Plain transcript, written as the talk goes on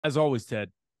As always,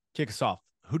 Ted, kick us off.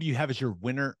 Who do you have as your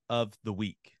winner of the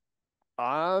week?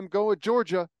 I'm going with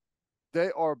Georgia.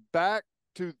 They are back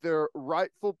to their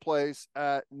rightful place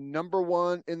at number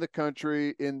one in the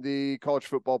country in the college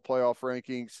football playoff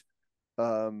rankings.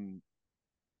 Um,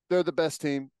 they're the best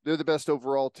team. They're the best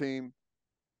overall team.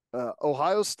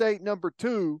 Ohio State number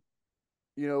two,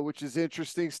 which is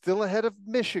interesting, still ahead of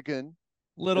Michigan,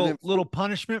 and then Little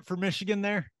punishment for Michigan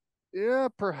there. yeah,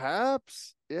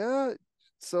 perhaps, yeah.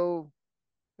 So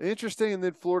interesting, and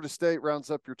then Florida State rounds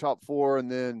up your top four,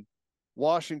 and then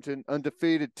Washington,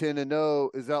 undefeated 10-0,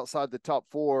 is outside the top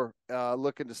four,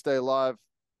 looking to stay alive,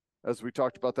 as we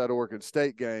talked about that Oregon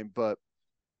State game. But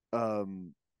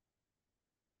um,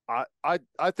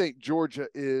 I think Georgia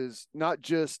is not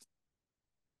just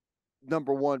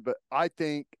number one, but I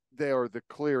think they are the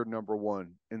clear number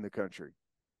one in the country.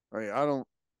 I mean, I don't.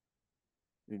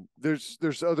 I mean,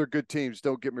 there's other good teams.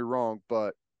 Don't get me wrong,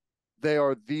 but they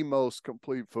are the most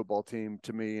complete football team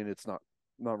to me, and it's not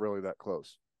really that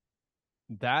close.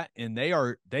 That and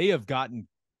they have gotten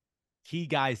key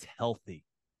guys healthy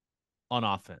on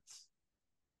offense.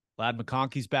 Lad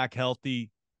McConkey's back healthy.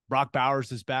 Brock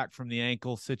Bowers is back from the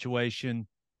ankle situation.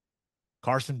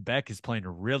 Carson Beck is playing a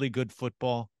really good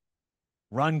football.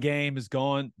 Run game is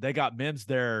going. They got Mims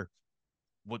there.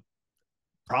 What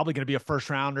probably going to be a first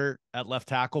rounder at left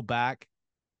tackle back.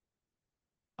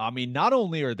 I mean, not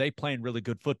only are they playing really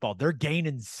good football, they're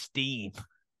gaining steam.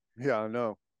 Yeah, I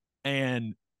know.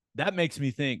 And that makes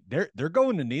me think they're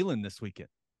going to Neyland this weekend.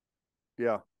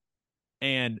 Yeah,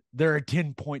 And they're a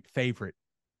 10-point favorite.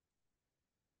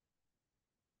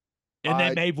 And they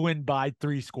I may win by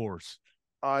 3 scores.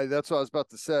 I that's what I was about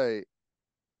to say.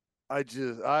 I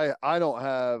don't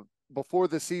have before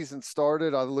the season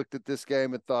started, I looked at this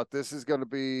game and thought this is going to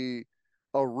be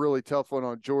a really tough one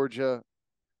on Georgia.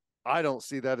 I don't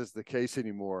see that as the case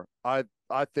anymore. I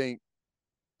think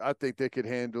I think they could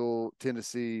handle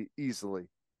Tennessee easily.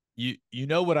 You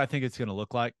know what I think it's going to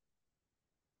look like?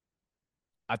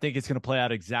 I think it's going to play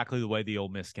out exactly the way the Ole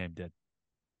Miss game did.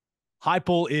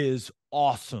 Heupel is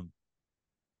awesome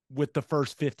with the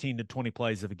first 15 to 20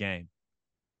 plays of a game,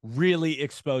 really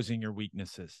exposing your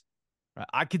weaknesses. Right?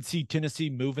 I could see Tennessee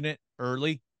moving it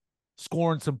early,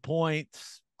 scoring some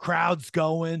points, crowds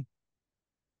going,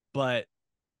 but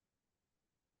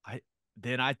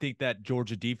I think that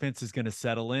Georgia defense is going to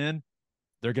settle in.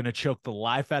 They're going to choke the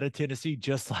life out of Tennessee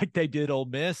just like they did Ole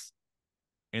Miss,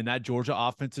 and that Georgia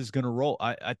offense is going to roll.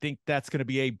 I think that's going to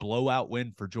be a blowout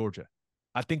win for Georgia.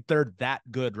 I think they're that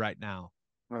good right now.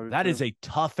 I do That is too. a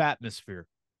tough atmosphere.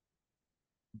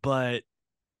 But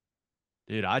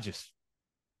dude, I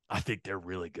think they're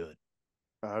really good.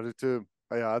 I do too.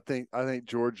 Yeah, I think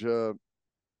Georgia.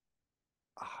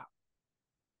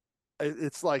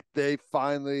 It's like they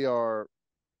finally are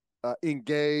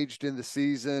engaged in the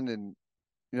season, and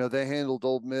they handled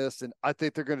Old Miss, and I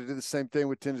think they're going to do the same thing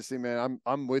with Tennessee. Man,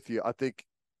 I'm with you. I think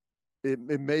it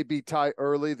may be tight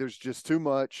early. There's just too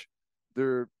much.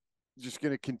 They're just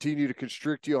going to continue to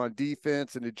constrict you on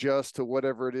defense and adjust to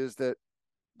whatever it is that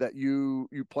you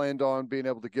planned on being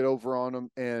able to get over on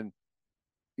them, and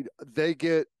they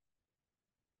get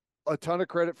a ton of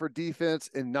credit for defense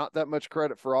and not that much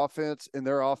credit for offense, and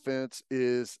their offense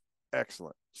is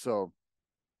excellent. So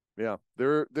yeah,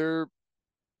 they're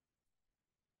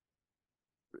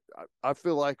I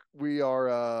feel like we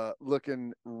are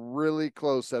looking really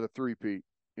close at a three-peat,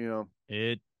 you know.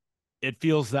 It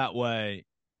feels that way.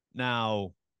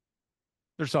 Now,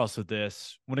 there's also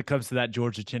this when it comes to that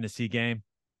Georgia Tennessee game.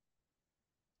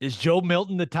 Is Joe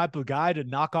Milton the type of guy to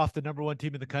knock off the number one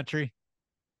team in the country?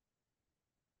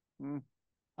 Mm.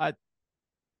 I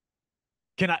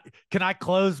can I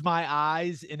close my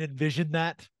eyes and envision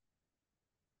that?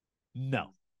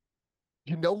 No.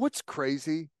 You know what's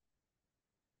crazy?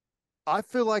 I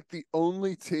feel like the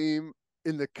only team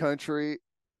in the country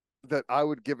that I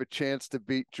would give a chance to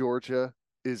beat Georgia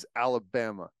is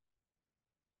Alabama.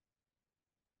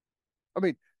 I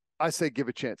mean, I say give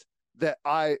a chance. That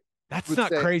I That's would not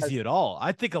say crazy has, at all.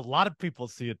 I think a lot of people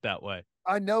see it that way.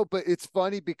 I know, but it's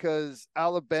funny because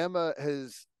Alabama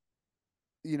has,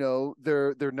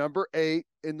 they're number 8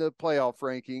 in the playoff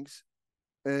rankings.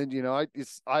 And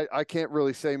I can't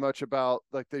really say much about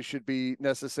like they should be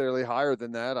necessarily higher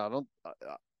than that. I don't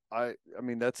I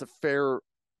mean that's a fair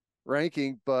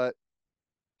ranking, but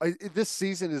this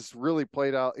season has really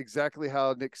played out exactly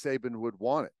how Nick Saban would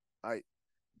want it. I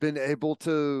been able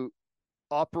to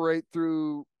operate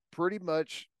through pretty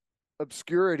much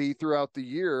obscurity throughout the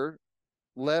year,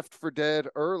 left for dead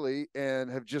early,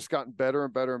 and have just gotten better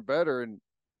and better and better. And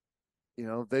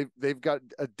they've got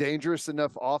a dangerous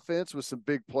enough offense with some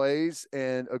big plays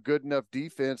and a good enough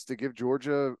defense to give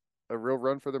Georgia a real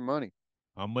run for their money.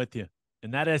 I'm with you.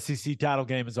 And that SEC title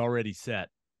game is already set.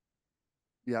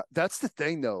 Yeah, that's the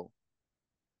thing, though.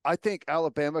 I think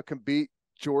Alabama can beat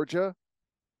Georgia,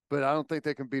 but I don't think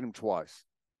they can beat them twice.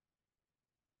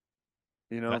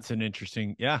 That's an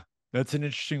interesting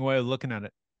way of looking at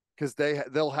it. Because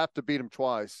they'll have to beat them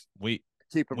twice. We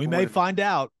keep them. We may find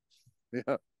out.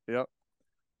 Yeah, yeah.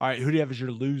 All right, who do you have as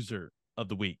your loser of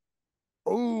the week?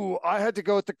 Oh, I had to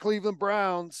go with the Cleveland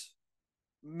Browns.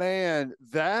 Man,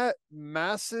 that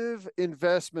massive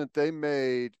investment they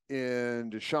made in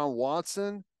Deshaun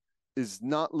Watson is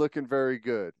not looking very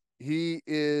good. He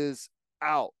is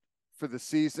out for the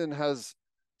season, has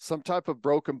some type of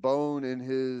broken bone in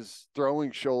his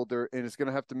throwing shoulder, and is going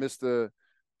to have to miss the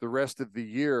rest of the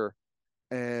year.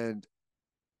 And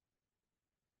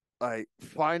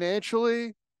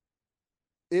financially,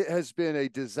 it has been a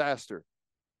disaster.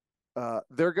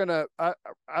 They're going to,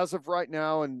 as of right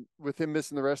now, and with him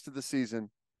missing the rest of the season,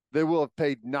 they will have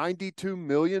paid $92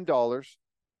 million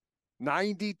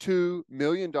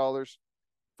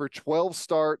for 12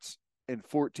 starts and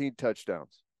 14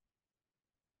 touchdowns.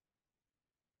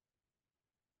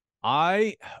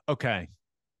 Okay.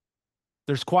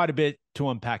 There's quite a bit to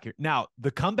unpack here. Now,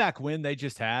 the comeback win they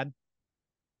just had,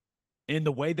 in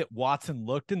the way that Watson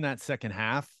looked in that second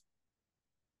half,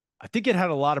 I think it had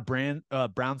a lot of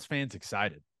Browns fans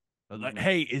excited. Like,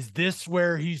 hey, is this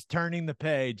where he's turning the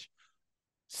page?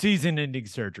 Season-ending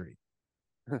surgery.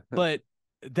 But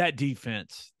that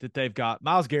defense that they've got,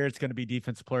 Myles Garrett's going to be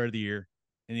Defensive Player of the Year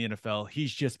in the NFL.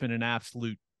 He's just been an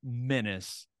absolute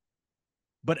menace.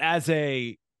 But as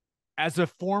a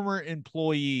former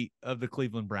employee of the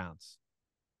Cleveland Browns,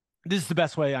 this is the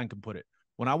best way I can put it.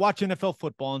 When I watch NFL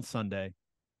football on Sunday,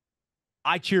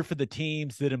 I cheer for the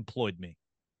teams that employed me.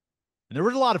 And there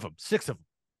were a lot of them, 6 of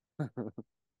them.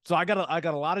 So I got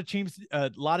a lot of teams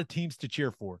to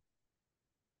cheer for.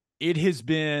 It has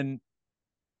been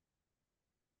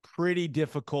pretty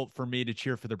difficult for me to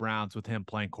cheer for the Browns with him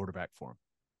playing quarterback for him.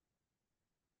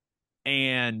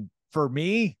 And for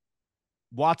me,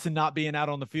 Watson not being out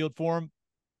on the field for him,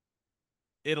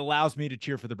 it allows me to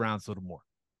cheer for the Browns a little more.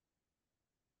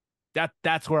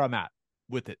 That's where I'm at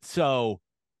with it. So,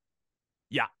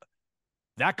 yeah,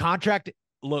 that contract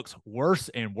looks worse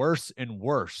and worse and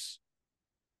worse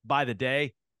by the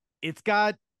day. It's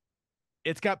got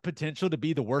potential to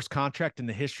be the worst contract in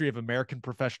the history of American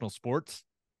professional sports.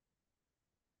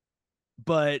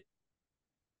 But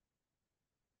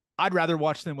I'd rather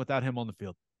watch them without him on the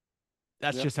field.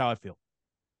 That's just how I feel.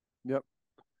 Yep.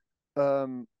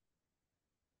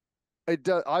 It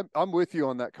does. I'm with you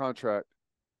on that contract.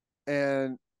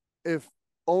 And if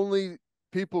only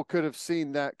people could have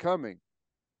seen that coming,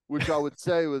 which I would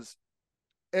say was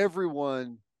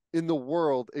everyone in the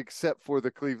world except for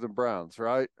the Cleveland Browns,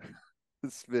 right?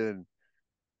 It's been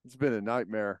a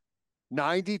nightmare.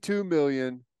 92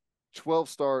 million, 12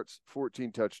 starts,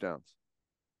 14 touchdowns.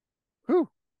 Whew.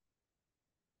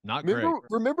 Not great.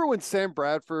 Remember when Sam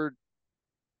Bradford,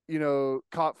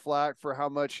 caught flack for how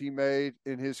much he made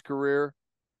in his career?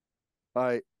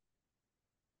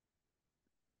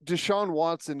 Deshaun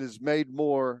Watson has made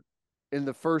more in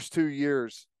the first 2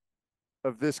 years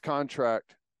of this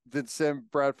contract than Sam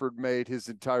Bradford made his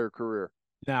entire career.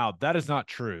 Now, that is not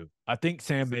true. I think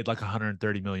Sam made like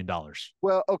 $130 million.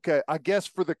 Well, okay. I guess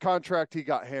for the contract he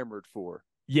got hammered for.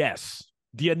 Yes.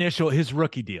 His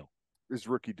rookie deal. His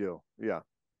rookie deal. Yeah.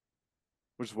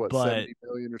 Which is what, 70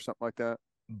 million or something like that?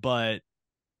 But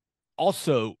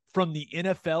also, from the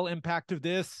NFL impact of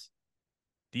this,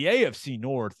 the AFC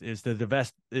North is the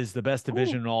best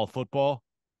division in all of football.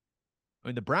 I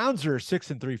mean, the Browns are a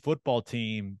 6-3 football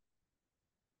team.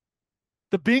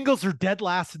 The Bengals are dead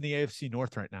last in the AFC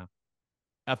North right now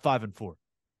at 5-4.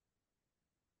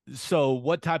 So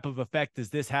what type of effect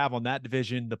does this have on that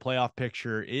division, the playoff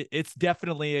picture? It's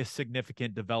definitely a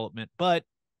significant development, but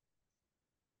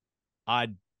I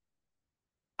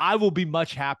will be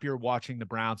much happier watching the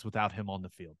Browns without him on the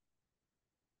field.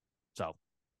 So,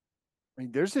 I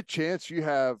mean, there's a chance you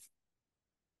have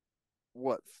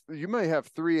you may have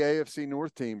 3 AFC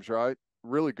North teams, right?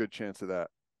 Really good chance of that.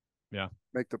 Yeah.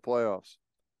 Make the playoffs.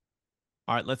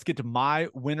 All right, let's get to my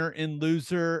winner and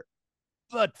loser.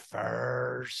 But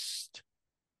first,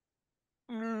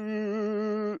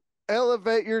 elevate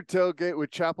your tailgate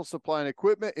with Chapel Supply and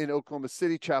Equipment in Oklahoma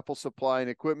City. Chapel Supply and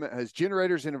Equipment has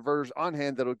generators and inverters on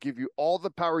hand that'll give you all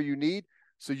the power you need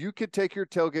so you can take your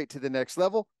tailgate to the next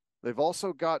level. They've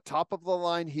also got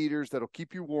top-of-the-line heaters that'll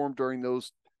keep you warm during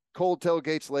those cold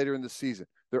tailgates later in the season.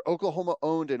 They're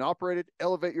Oklahoma-owned and operated.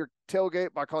 Elevate your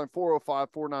tailgate by calling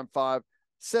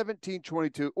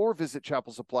 405-495-1722 or visit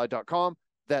chapelsupply.com.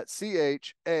 That's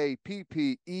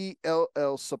CHAPPELL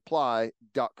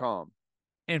supply.com.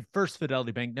 And First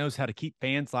Fidelity Bank knows how to keep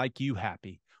fans like you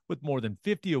happy. With more than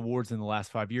 50 awards in the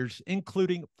last 5 years,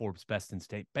 including Forbes Best in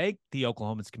State Bank, the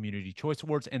Oklahoma's Community Choice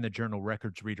Awards, and the Journal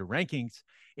Records Reader Rankings,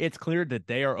 it's clear that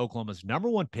they are Oklahoma's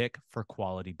 #1 pick for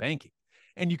quality banking.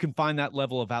 And you can find that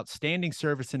level of outstanding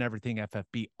service in everything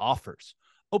FFB offers.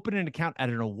 Open an account at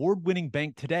an award-winning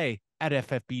bank today at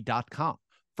ffb.com.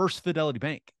 First Fidelity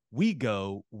Bank, we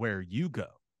go where you go.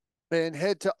 And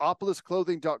head to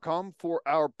opolisclothing.com for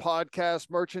our podcast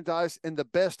merchandise and the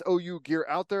best OU gear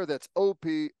out there. That's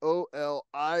OPOLIS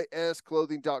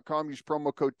clothing.com. Use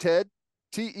promo code TED,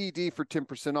 TED for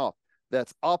 10% off.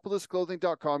 That's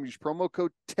opolisclothing.com. Use promo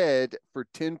code TED for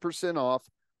 10% off.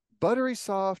 Buttery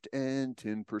soft and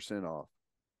 10% off.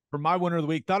 For my winner of the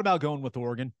week, thought about going with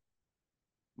Oregon.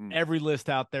 Every list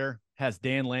out there has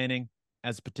Dan Lanning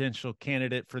as a potential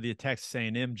candidate for the Texas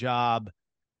A&M job.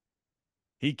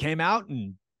 He came out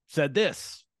and said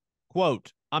this,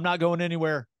 quote, "I'm not going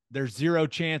anywhere. There's zero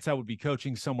chance I would be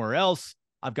coaching somewhere else.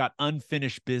 I've got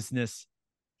unfinished business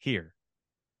here."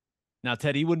 Now,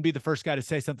 Ted, he wouldn't be the first guy to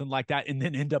say something like that and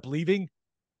then end up leaving,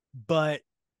 but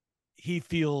it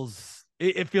feels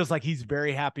like he's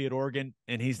very happy at Oregon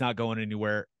and he's not going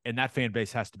anywhere, and that fan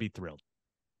base has to be thrilled.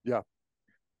 Yeah.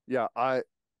 Yeah,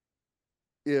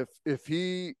 if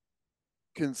he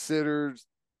considers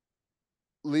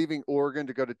leaving Oregon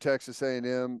to go to Texas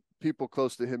A&M, people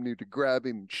close to him need to grab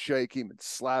him and shake him and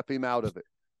slap him out of it.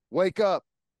 Wake up.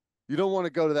 You don't want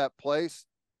to go to that place.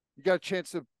 You got a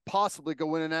chance to possibly go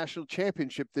win a national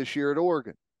championship this year at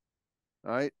Oregon.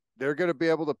 All right? They're going to be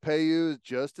able to pay you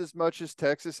just as much as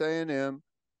Texas A&M,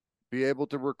 be able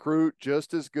to recruit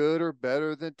just as good or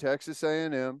better than Texas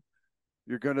A&M.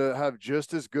 You're going to have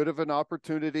just as good of an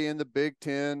opportunity in the Big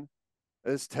Ten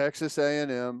as Texas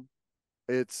A&M.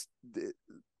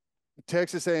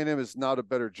 Texas A&M is not a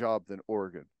better job than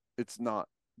Oregon. It's not.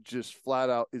 Just flat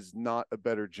out is not a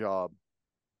better job.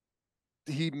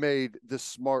 He made the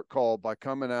smart call by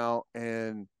coming out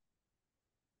and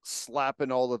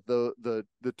slapping all of the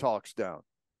talks down.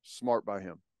 Smart by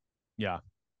him. Yeah.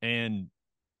 And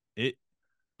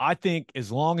I think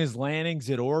as long as Lanning's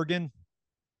at Oregon,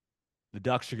 the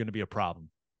Ducks are going to be a problem.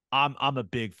 I'm a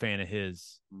big fan of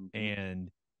his, and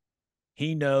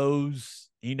he knows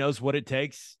what it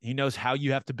takes. He knows how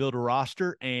you have to build a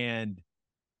roster, and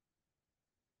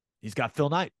he's got Phil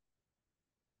Knight.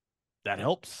 That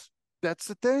helps. That's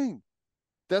the thing.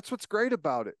 That's what's great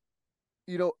about it.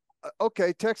 You know,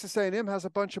 okay, Texas A&M has a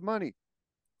bunch of money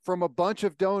from a bunch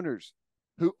of donors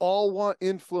who all want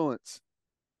influence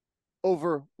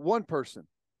over one person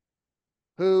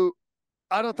who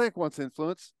I don't think wants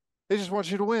influence. He just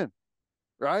wants you to win,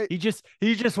 right? He just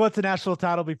wants a national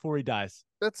title before he dies.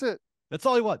 That's it. That's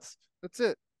all he wants. That's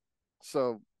it.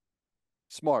 So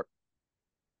smart.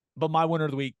 But my winner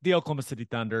of the week, the Oklahoma City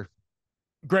Thunder.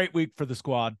 Great week for the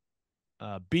squad.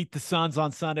 Beat the Suns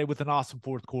on Sunday with an awesome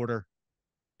fourth quarter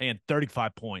and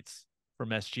 35 points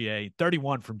from SGA,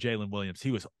 31 from Jalen Williams.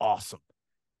 He was awesome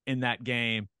in that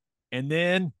game. And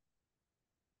then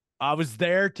I was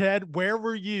there, Ted. Where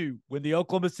were you when the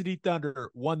Oklahoma City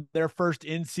Thunder won their first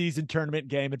in-season tournament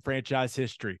game in franchise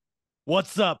history?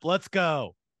 What's up? Let's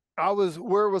go.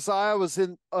 Where was I? I was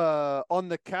on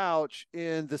the couch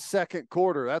in the second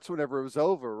quarter. That's whenever it was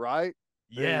over, right?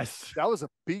 Yes. And that was a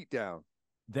beatdown.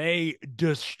 They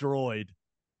destroyed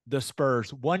the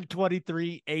Spurs,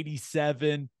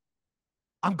 123-87.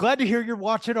 I'm glad to hear you're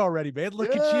watching already, man.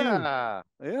 Look at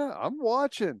you. Yeah, I'm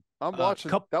watching.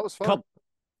 That was fun.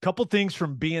 Couple things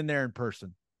from being there in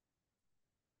person.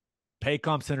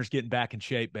 Paycom Center's getting back in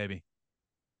shape, baby.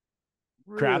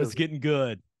 Really? Crowd is getting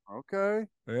good. Okay.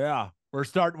 Yeah. We're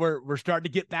starting to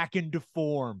get back into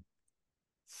form.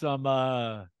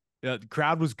 The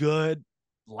crowd was good,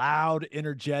 loud,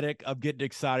 energetic. I'm getting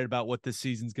excited about what this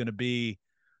season's going to be.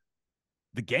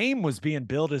 The game was being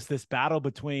billed as this battle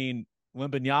between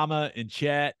Wembanyama and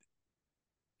Chet.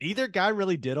 Neither guy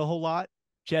really did a whole lot.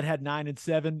 Chet had 9 and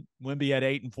 7. Wemby had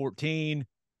 8 and 14.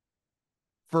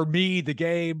 For me, the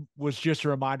game was just a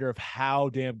reminder of how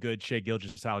damn good Shai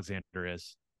Gilgeous-Alexander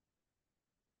is.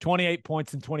 28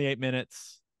 points in 28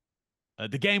 minutes.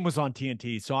 The game was on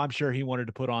TNT, so I'm sure he wanted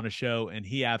to put on a show, and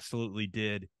he absolutely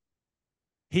did.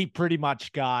 He pretty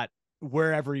much got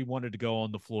wherever he wanted to go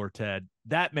on the floor, Ted.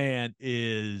 That man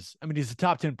he's a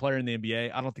top 10 player in the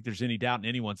NBA. I don't think there's any doubt in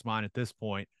anyone's mind at this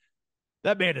point.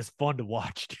 That man is fun to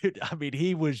watch, dude. I mean,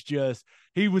 he was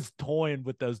toying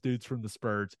with those dudes from the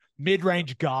Spurs.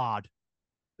 Mid-range god.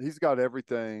 He's got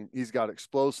everything. He's got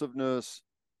explosiveness.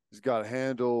 He's got a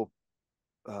handle.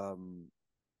 Um,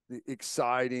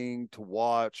 exciting to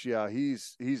watch. Yeah,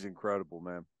 he's incredible,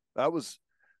 man. That was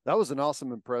an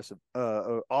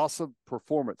awesome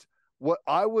performance. What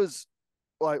I was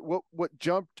like, what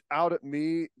jumped out at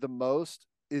me the most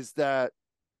is that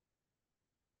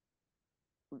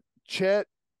Chet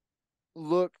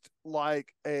looked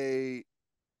like a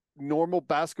normal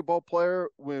basketball player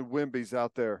when Wemby's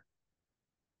out there.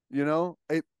 You know,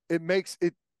 it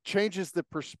changes the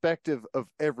perspective of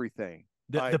everything.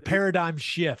 The paradigm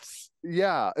shifts.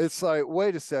 Yeah, it's like,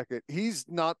 wait a second, he's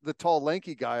not the tall,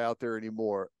 lanky guy out there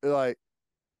anymore. Like,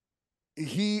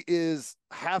 he is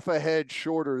half a head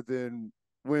shorter than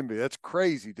Wemby. That's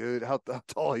crazy, dude. How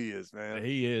tall he is, man.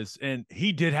 He is, and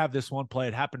he did have this one play.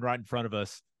 It happened right in front of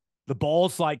us. The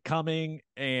ball's like coming,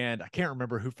 and I can't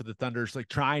remember who for the Thunder's like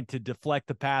trying to deflect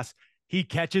the pass. He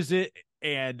catches it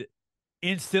and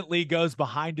instantly goes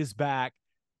behind his back,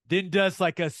 then does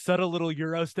like a subtle little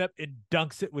Euro step and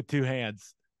dunks it with two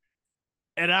hands.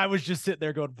 And I was just sitting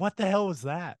there going, what the hell was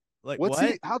that? Like,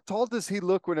 what? How tall does he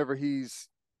look whenever he's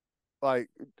like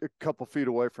a couple feet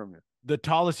away from you? The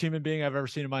tallest human being I've ever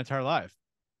seen in my entire life.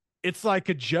 It's like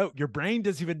a joke. Your brain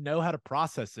doesn't even know how to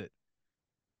process it.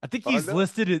 I think he's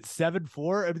listed at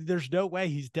 7'4". I mean, there's no way.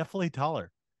 He's definitely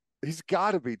taller. He's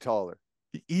got to be taller.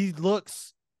 He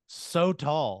looks so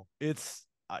tall. It's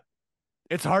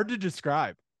hard to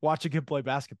describe watching him play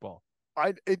basketball.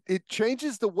 It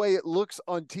changes the way it looks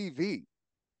on TV.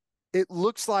 It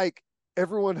looks like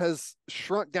everyone has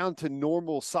shrunk down to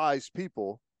normal size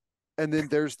people, and then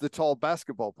there's the tall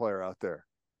basketball player out there.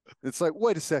 It's like,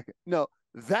 wait a second. No,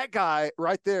 that guy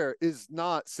right there is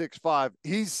not 6'5".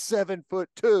 He's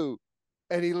 7'2",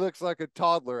 and he looks like a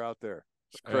toddler out there.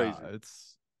 It's crazy. Yeah,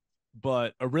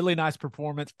 but a really nice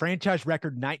performance. Franchise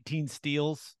record 19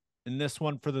 steals in this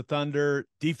one for the Thunder.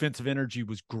 Defensive energy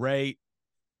was great.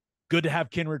 Good to have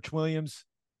Kenrich Williams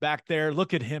back there.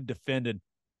 Look at him defending.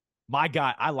 My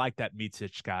guy, I like that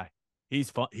Micic guy.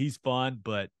 He's fun,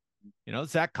 but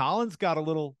Zach Collins got a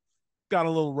little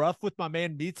rough with my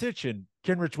man Micic, and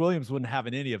Kenrich Williams wasn't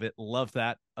having any of it. Love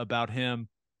that about him.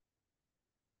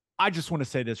 I just want to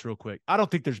say this real quick. I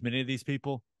don't think there's many of these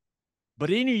people, but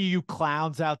any of you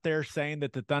clowns out there saying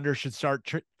that the Thunder should start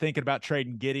thinking about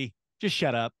trading Giddey, just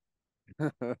shut up.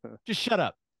 Just shut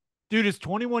up. Dude is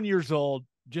 21 years old,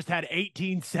 just had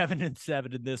 18, 7, and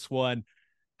 7 in this one.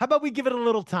 How about we give it a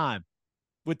little time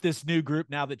with this new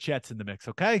group now that Chet's in the mix,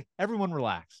 okay? Everyone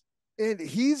relax. And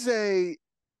this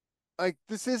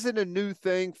isn't a new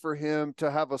thing for him to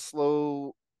have a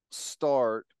slow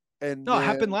start. And no, it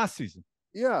happened last season.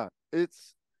 Yeah,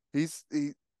 as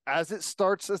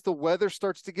the weather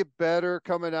starts to get better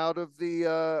coming out of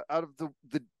the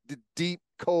deep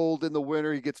cold in the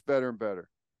winter, he gets better and better.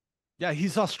 Yeah,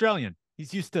 he's Australian.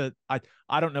 He's used to,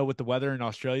 I don't know what the weather in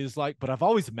Australia is like, but I've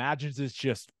always imagined it's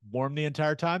just warm the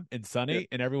entire time and sunny,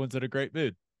 and everyone's in a great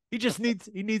mood. He just needs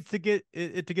to get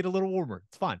it to get a little warmer.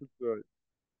 It's fine. Right.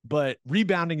 But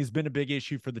rebounding has been a big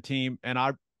issue for the team, and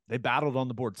they battled on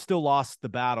the board. Still lost the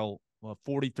battle,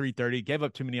 43-30. Gave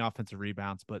up too many offensive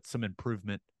rebounds, but some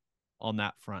improvement on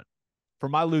that front. For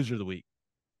my loser of the week,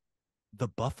 the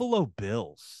Buffalo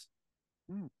Bills.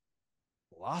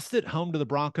 Lost at home to the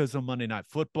Broncos on Monday Night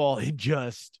Football in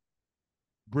just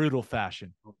brutal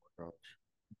fashion. Oh my gosh.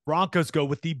 Broncos go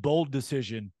with the bold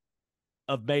decision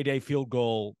of Mayday field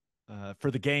goal for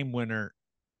the game winner.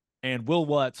 And Will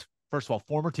Lutz, first of all,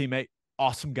 former teammate,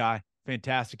 awesome guy,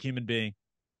 fantastic human being,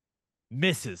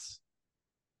 misses.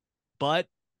 But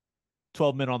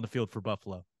 12 men on the field for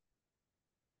Buffalo.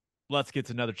 Lutz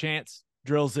gets another chance,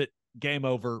 drills it, game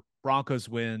over. Broncos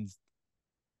wins.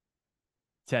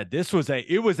 Ted,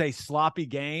 it was a sloppy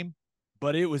game,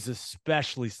 but it was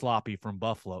especially sloppy from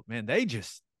Buffalo. Man, they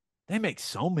make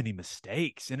so many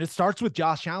mistakes, and it starts with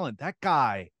Josh Allen. That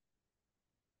guy,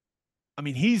 I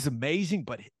mean, he's amazing,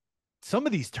 but some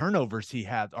of these turnovers he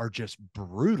had are just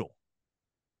brutal.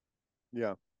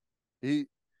 Yeah, he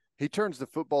turns the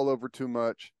football over too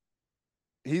much.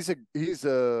 He's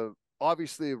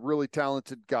obviously a really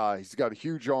talented guy. He's got a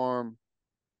huge arm,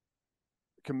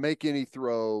 can make any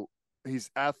throw.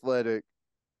 He's athletic,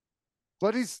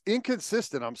 but he's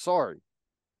inconsistent. I'm sorry.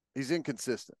 He's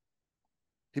inconsistent.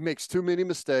 He makes too many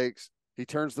mistakes. He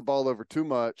turns the ball over too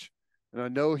much. And I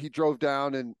know he drove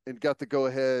down and got the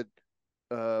go-ahead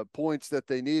points that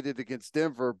they needed against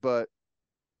Denver, but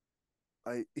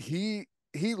he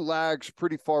lags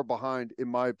pretty far behind, in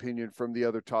my opinion, from the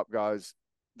other top guys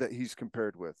that he's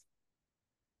compared with.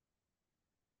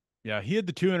 Yeah, he had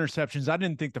the 2 interceptions. I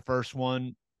didn't think the first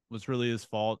one was really his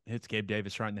fault. Hits Gabe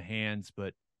Davis right in the hands,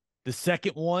 but The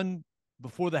second one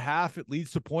before the half, it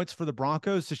leads to points for the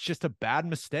Broncos. It's just a bad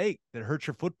mistake that hurts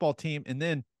your football team. And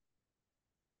then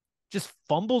just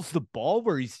fumbles the ball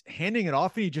where he's handing it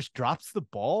off and he just drops the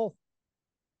ball.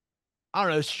 I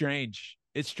don't know. It's strange.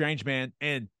 It's strange, man.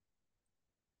 And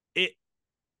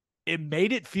it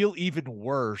made it feel even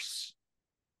worse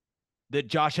that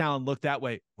Josh Allen looked that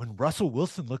way when Russell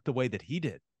Wilson looked the way that he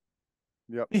did.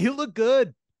 Yep. He looked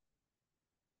good.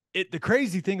 The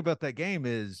crazy thing about that game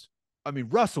is, I mean,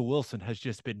 Russell Wilson has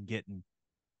just been getting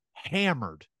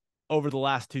hammered over the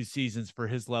last 2 seasons for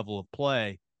his level of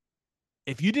play.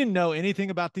 If you didn't know anything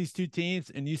about these two teams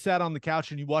and you sat on the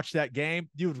couch and you watched that game,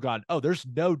 you would have gone, oh, there's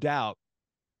no doubt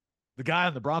the guy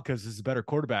on the Broncos is a better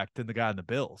quarterback than the guy on the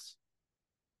Bills,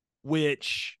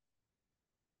 which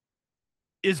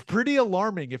is pretty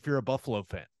alarming if you're a Buffalo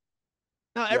fan.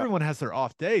 Now, everyone has their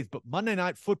off days, but Monday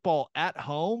Night Football at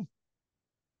home,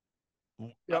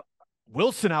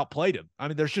 Wilson outplayed him. I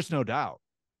mean, there's just no doubt.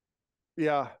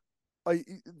 Yeah.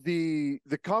 The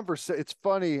conversation, it's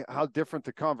funny how different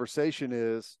the conversation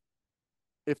is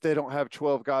if they don't have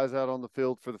 12 guys out on the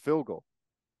field for the field goal.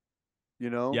 You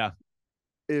know? Yeah.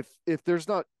 If there's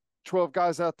not 12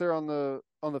 guys out there on the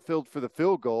field for the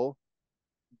field goal,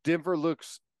 Denver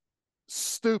looks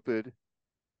stupid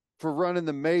for running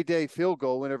the Mayday field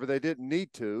goal whenever they didn't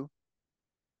need to.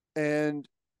 And,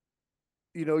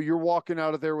 you know, you're walking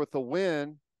out of there with a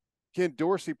win. Ken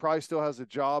Dorsey probably still has a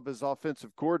job as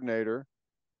offensive coordinator,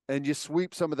 and you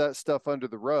sweep some of that stuff under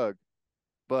the rug.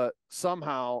 But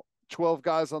somehow 12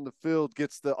 guys on the field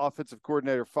gets the offensive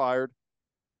coordinator fired.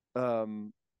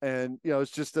 And, you know,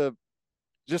 it's just a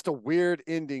weird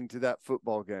ending to that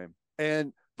football game.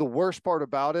 And the worst part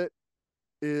about it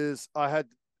is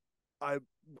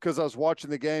because I was watching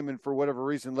the game and for whatever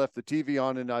reason left the TV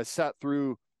on, and I sat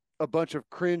through a bunch of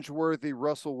cringeworthy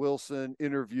Russell Wilson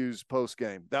interviews post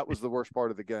game. That was the worst part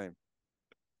of the game.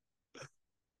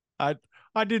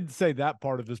 I didn't say that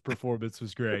part of his performance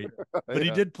was great, but he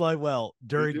did play well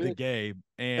during the game.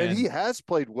 And he has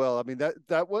played well. I mean,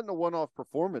 that wasn't a one-off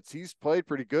performance. He's played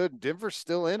pretty good, and Denver's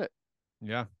still in it.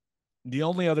 Yeah. The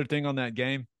only other thing on that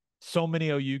game, so many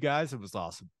OU guys, it was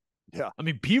awesome. Yeah. I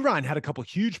mean, Perine had a couple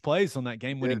huge plays on that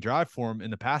game-winning drive for him in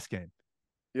the pass game.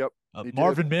 Yep.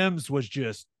 Marvin Mims was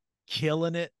just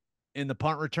killing it in the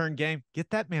punt return game.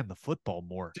 Get that man the football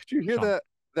more. Did you hear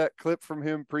that clip from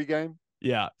him pregame?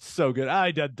 Yeah, so good.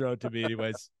 I did throw it to me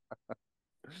anyways.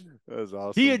 That was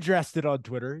awesome. He addressed it on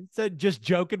Twitter. He said, just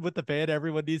joking with the fan,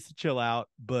 everyone needs to chill out.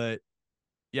 But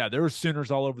yeah, there were Sooners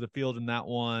all over the field in that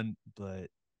one. But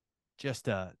just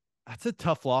that's a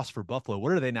tough loss for Buffalo.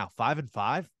 What are they now?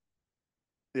 5-5?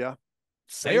 Yeah.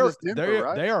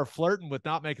 They are flirting with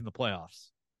not making the playoffs.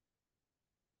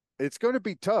 It's going to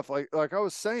be tough. Like I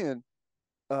was saying,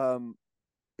 you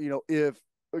know,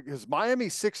 because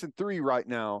Miami's 6-3 right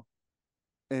now,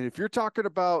 and if you're talking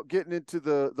about getting into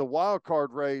the wild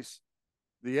card race,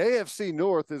 the AFC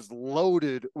North is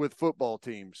loaded with football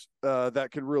teams that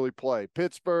can really play.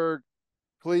 Pittsburgh,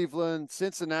 Cleveland,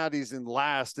 Cincinnati's in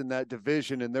last in that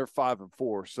division, and they're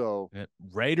 5-4. So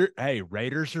Raiders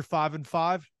are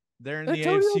 5-5. They're in the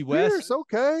Antonio AFC West. Pierce,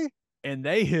 okay. And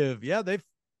they've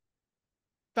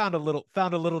found a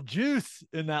little juice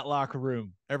in that locker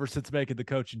room ever since making the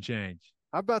coaching change.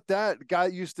 How about that? The guy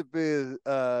used to be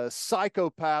a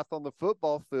psychopath on the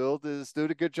football field is doing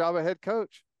a good job at head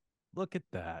coach. Look at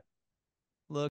that.